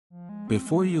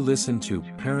Before you listen to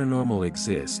Paranormal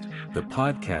Exist, the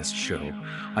podcast show,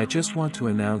 I just want to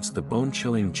announce the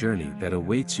bone-chilling journey that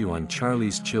awaits you on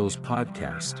Charlie's Chills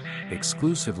podcast,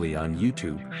 exclusively on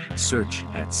YouTube. Search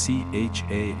at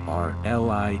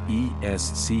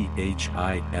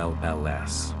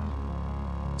CHARLIESCHILLS.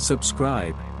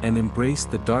 Subscribe, and embrace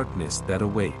the darkness that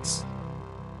awaits.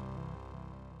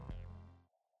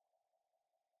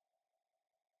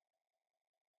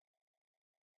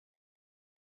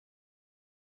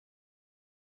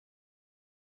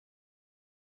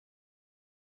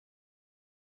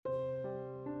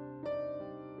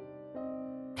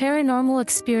 Paranormal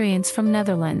experience from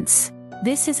Netherlands.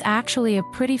 This is actually a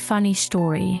pretty funny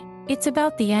story. It's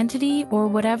about the entity, or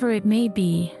whatever it may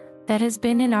be, that has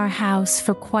been in our house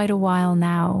for quite a while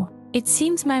now. It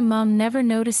seems my mom never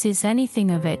notices anything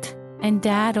of it, and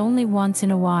dad only once in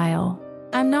a while.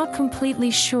 I'm not completely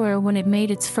sure when it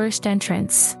made its first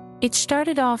entrance. It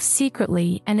started off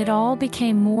secretly and it all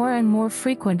became more and more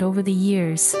frequent over the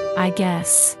years, I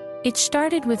guess. It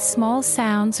started with small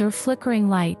sounds or flickering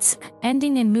lights,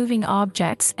 ending in moving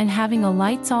objects and having a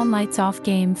lights-on lights-off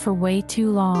game for way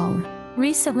too long.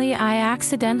 Recently I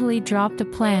accidentally dropped a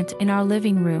plant in our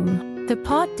living room. The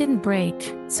pot didn't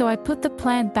break, so I put the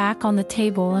plant back on the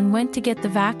table and went to get the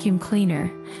vacuum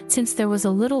cleaner, since there was a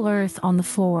little earth on the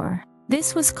floor.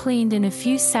 This was cleaned in a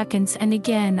few seconds, and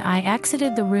again I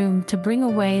exited the room to bring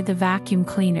away the vacuum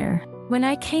cleaner. When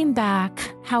I came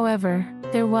back, however,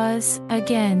 there was,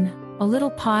 again, a little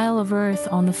pile of earth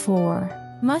on the floor.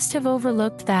 Must have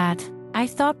overlooked that, I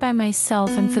thought by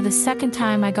myself, and for the second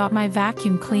time I got my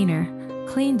vacuum cleaner,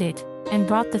 cleaned it, and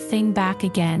brought the thing back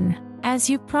again. As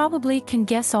you probably can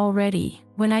guess already,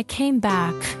 when I came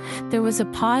back, there was a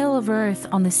pile of earth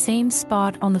on the same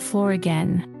spot on the floor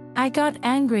again. I got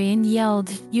angry and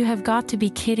yelled, "You have got to be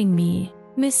kidding me.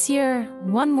 Monsieur,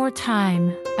 one more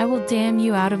time, I will damn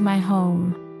you out of my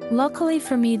home." Luckily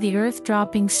for me the earth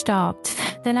dropping stopped.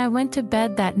 Then I went to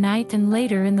bed that night, and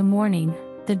later in the morning,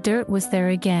 the dirt was there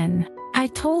again. I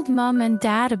told mom and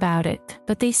dad about it,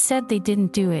 but they said they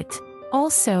didn't do it.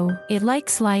 Also, it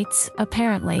likes lights,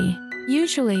 apparently.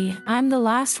 Usually, I'm the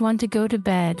last one to go to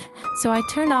bed, so I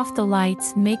turn off the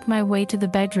lights and make my way to the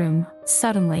bedroom.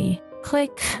 Suddenly,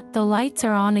 click, the lights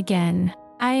are on again.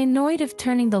 I, annoyed of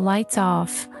turning the lights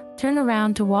off, turn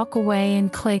around to walk away,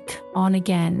 and click, on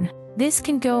again. This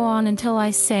can go on until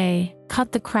I say,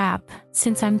 "Cut the crap,"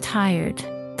 since I'm tired.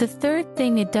 The third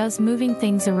thing it does, moving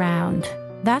things around.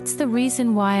 That's the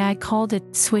reason why I called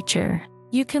it switcher.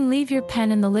 You can leave your pen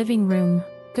in the living room,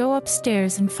 go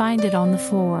upstairs and find it on the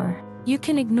floor. You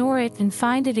can ignore it and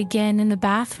find it again in the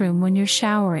bathroom when you're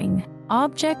showering.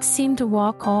 Objects seem to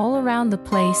walk all around the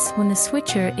place when the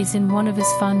switcher is in one of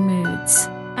his fun moods.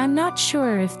 I'm not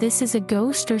sure if this is a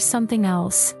ghost or something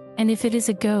else, and if it is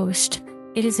a ghost,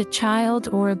 it is a child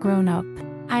or a grown-up.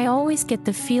 I always get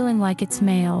the feeling like it's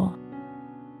male.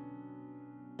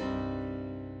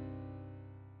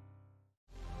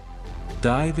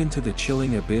 Dive into the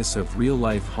chilling abyss of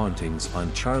real-life hauntings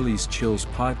on Charlie's Chills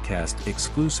podcast,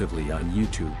 exclusively on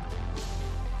YouTube.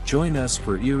 Join us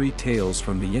for eerie tales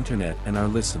from the internet and our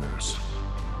listeners.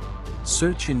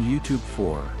 Search in YouTube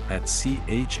for at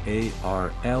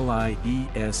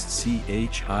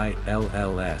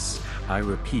CHARLIESCHILLS. I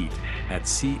repeat, at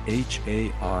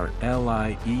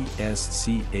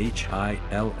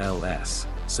CHARLIESCHILLS.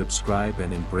 Subscribe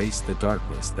and embrace the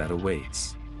darkness that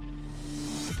awaits.